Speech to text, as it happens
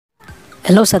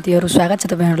Hello साथीहरु, स्वागत छ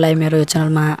तपाईहरुलाई मेरो यो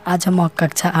च्यानलमा। आज म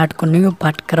कक्षा 8 को न्यू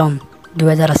पाठ्यक्रम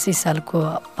 2080 सालको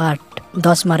पाठ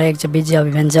 10 मा रहेको छ बीजीय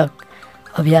अभिव्यञ्जक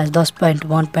अभ्यास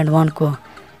 10.1.1 को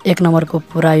 1 नम्बरको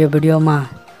पुरा यो भिडियोमा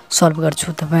सल्भ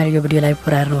गर्छु। तपाईहरु यो भिडियोलाई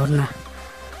पुरा हेर्नुहोला।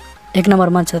 1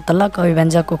 नम्बरमा छ तलको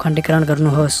अभिव्यञ्जकको खण्डीकरण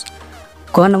गर्नुहोस्।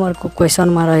 क नम्बरको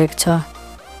क्वेशनमा रहेको छ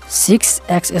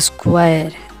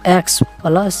 6x² x +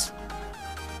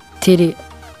 3।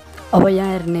 अब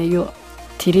यहाँ हेर्ने यो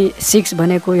 6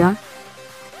 भनेको यहाँ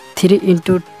 3 ×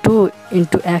 2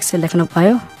 × x लेख्न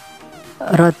पायो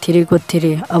र 3 को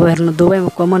 3। अब हेर्नु दुवैमा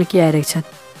कमन के आइरहेको छ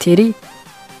 3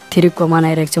 कमन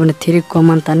आइरहेको छ भने 3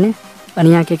 कमन तान्ने अनि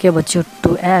यहाँ के बच्यो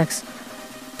 2x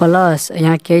प्लस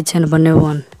यहाँ केही छैन भन्ने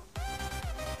 1।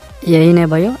 यही नै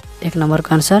भयो 1 नम्बरको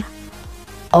आन्सर।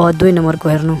 अब 2 नम्बरको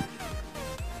हेर्नु।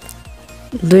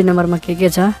 2 नम्बरमा के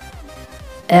छ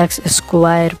x² +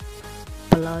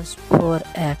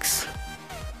 4x।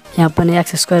 यहाँ पनि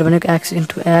x² भनेको x ×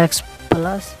 x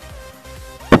प्लस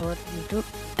 4 ×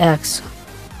 x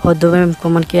हो। दुवैमा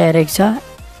कमन के आइरहेको छ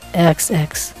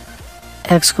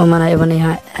x कमन आयो भने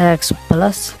यहाँ x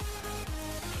प्लस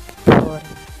 4।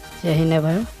 यही नै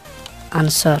भयो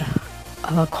आन्सर।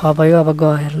 अब ख भयो। अब ग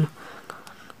हेर्नु।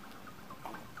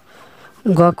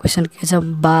 ग क्वेशन के छ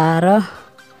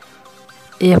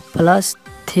 12a +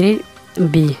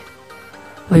 3b।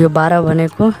 यो 12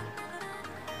 भनेको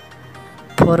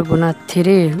 4 ×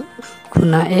 3 ×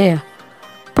 a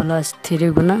प्लस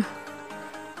 3 ×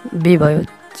 b भयो,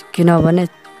 किनभने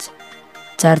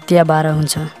 4 तिया 12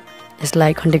 हुन्छ।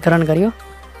 यसलाई खण्डीकरण गरियो।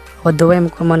 अब दुवैमा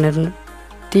कमन हेर्नु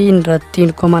 3 र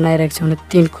 3 कमन आइरहेको छ भने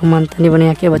 3 कमन तान्यो भने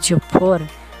यहाँ के बच्यो 4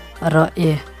 र a।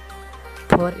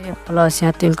 4a प्लस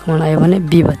यहाँ 3 कमन आयो भने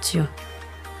b बच्यो।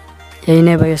 यही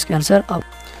नै भयो यसको आन्सर। अब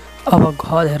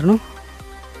घ हेर्नु।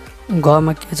 घ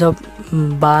मा के छ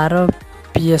 12p²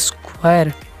 +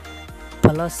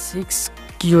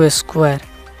 6q²।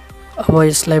 अब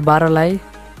यसलाई 12 लाई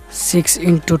 6 ×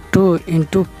 2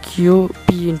 × q p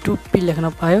 × p लेख्न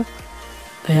पायो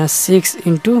त यहाँ 6 ×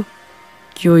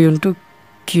 q ×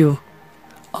 q।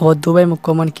 अब दुवैमा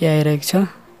कमन के आइरहेको छ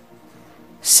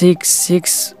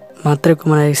 6 मात्रै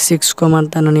कमन आइरहेको 6 कमन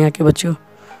तान्नु यहाँ के बच्यो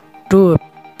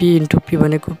 2p × p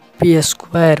भनेको p²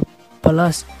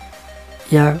 प्लस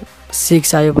यहाँ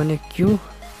 6 आयो भने q²।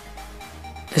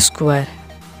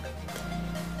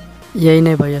 यही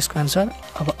नै भयो यसको आन्सर।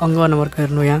 अब अङ्ग नम्बरको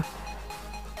हेर्नु। यहाँ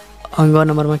अङ्ग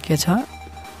नम्बरमा के छ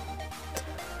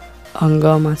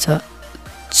अङ्गमा छ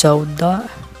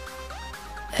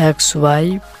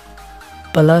 14xy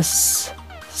 +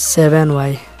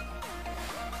 7y।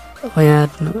 अब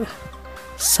यहाँ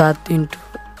 7 ×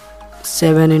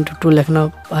 7 × 2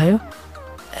 लेख्न पायो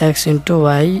x ×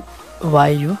 y हो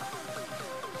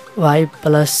y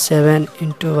 + 7 ×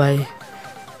 y।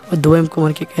 दुवैमा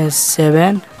कमन के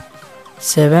 7y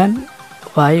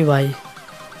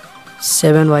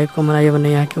 7y कमन आयो भने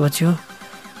यहाँ के बच्यो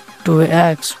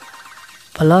 2x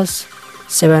प्लस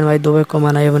 7y। दुवै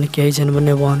कमन आयो भने केही छैन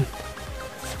भने 1।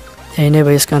 यही नै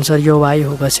भयो यसको आन्सर। यो y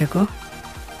हो बसेको।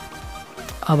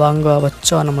 अब अङ्ग। अब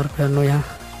च नम्बरको हेर्नु। यहाँ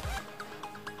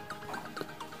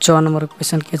च नम्बरको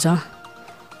क्वेसन के छ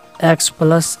x +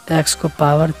 x³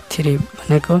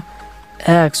 भनेको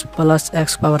x +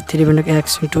 x³ भनेको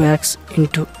x × x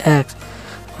 × x।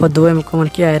 अब दुवैमा कमन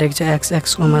के आइरहेको छ x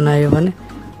कमन आयो भने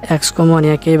x कमन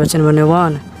यहाँ केही बचेन भने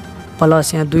 1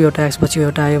 प्लस यहाँ 2 वटा x बच्यो,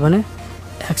 एउटा आयो भने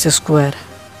x²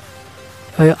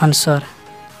 यो आन्सर।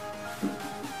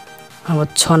 अब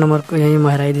 6 नम्बरको यही म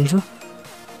हराइदिन्छु।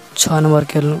 6 नम्बर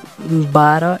के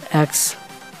 12x²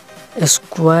 +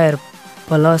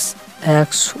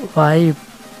 xy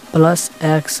 +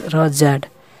 x र z।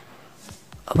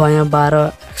 अब यहाँ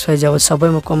 12xy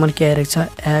सबैमा कमन के आइरहेको छ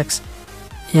x।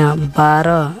 यहाँ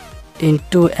 12 ×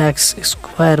 x²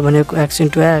 भनेको x ×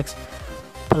 x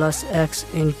plus x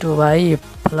 × y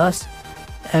plus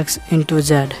x ×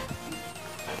 z।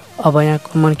 अब यहाँ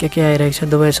कमन के आइरहेको छ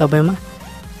दुवै सबैमा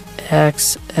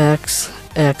x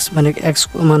भनेको x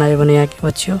कमन आयो भने यहाँ के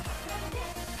बच्यो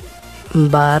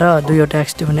 12 2 वटा x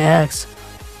भने x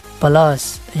प्लस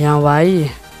यहाँ y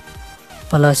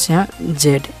प्लस यहाँ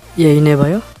z। यही नै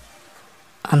भयो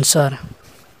आन्सर।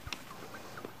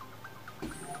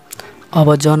 अब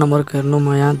ज नम्बरको हेर्नु।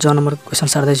 म यहाँ ज नम्बरको क्वेसन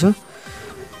सार्दैछु।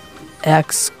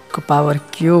 x³ + x²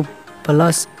 +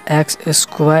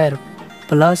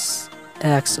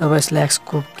 x। अब यसलाई x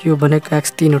को क्यूब भनेको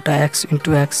x 3 वटा x ×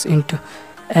 x ×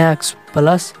 x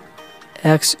plus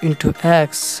x ×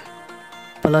 x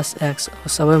plus x।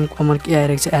 सबैमा कमन के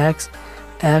आइरहेको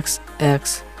छ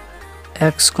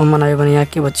x कमन आयो भने यहाँ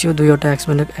के बच्यो 2 वटा x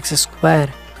भनेको x²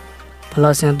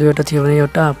 प्लस यहाँ 2 वटा थियो भने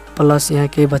एउटा प्लस यहाँ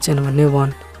केही बचेन भने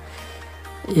 1।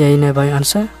 यही नै भयो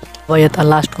आन्सर। अब यता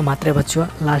लास्टको मात्रै बच्यो,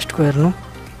 लास्टको हेर्नु।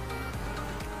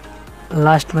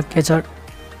 लास्टमा के छ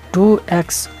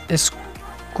 2x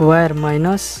square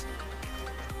minus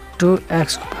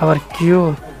 2x power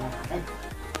cube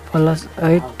plus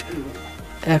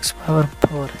 8x power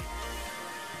 4।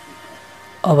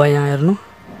 अब यहाँ हेर्नु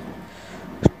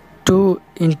 2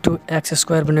 इन्टु एक्स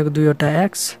स्क्वायर भनेको 2 वटा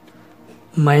एक्स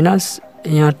माइनस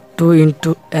यहाँ 2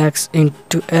 into x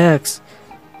into x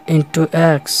into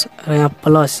x र यहाँ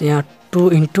प्लस यहाँ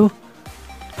 2 इन्टु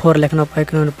 4 लेख्न पायो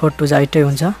किनभने 4 2 8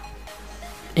 हुन्छ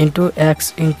into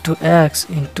x into x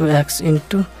into x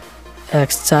into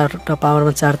x 4वटा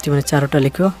पावरमा 4 थियो भने 4वटा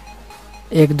लेख्यो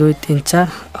 1 2 3 4।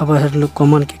 अब हेर्नु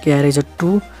कमन के आइरहेछ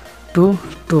 2 2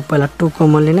 2 पहिला 2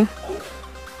 कमन लिने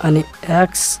अनि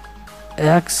एक्स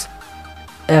एक्स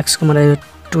एक्स कमन आयो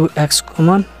 2x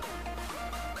कमन।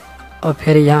 अब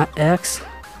फेरि यहाँ एक्स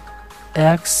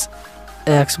एक्स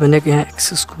एक्स भनेको यहाँ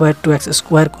x square 2x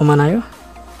square common आयो।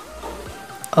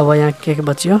 अब यहाँ के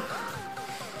बच्यो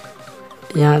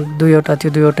यहाँ 2वटा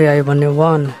थियो 2वटै आयो भने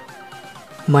 1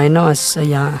 माइनस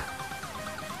यहाँ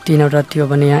 3वटा थियो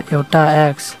भने यहाँ एउटा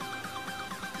एक्स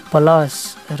प्लस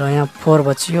र यहाँ 4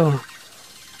 बच्यो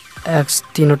एक्स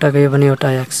 3वटा गयो भने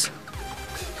एउटा एक्स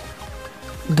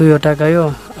 2वटा गयो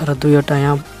र 2वटा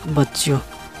यहाँ बच्यो।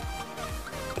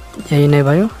 यही नै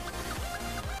भयो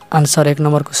आन्सर। 1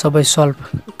 नम्बरको सबै सल्भ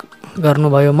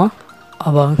गर्नुभयो म।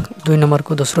 अब 2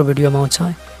 नम्बरको दोस्रो भिडियोमा आउँछ।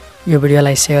 यो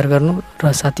भिडियोलाई सेयर गर्नु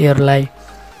र साथीहरूलाई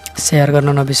सेयर गर्न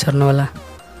नबिर्सनु होला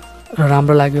र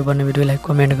राम्रो लाग्यो भने भिडियोलाई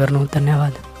कमेन्ट गर्नु।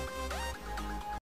 धन्यवाद।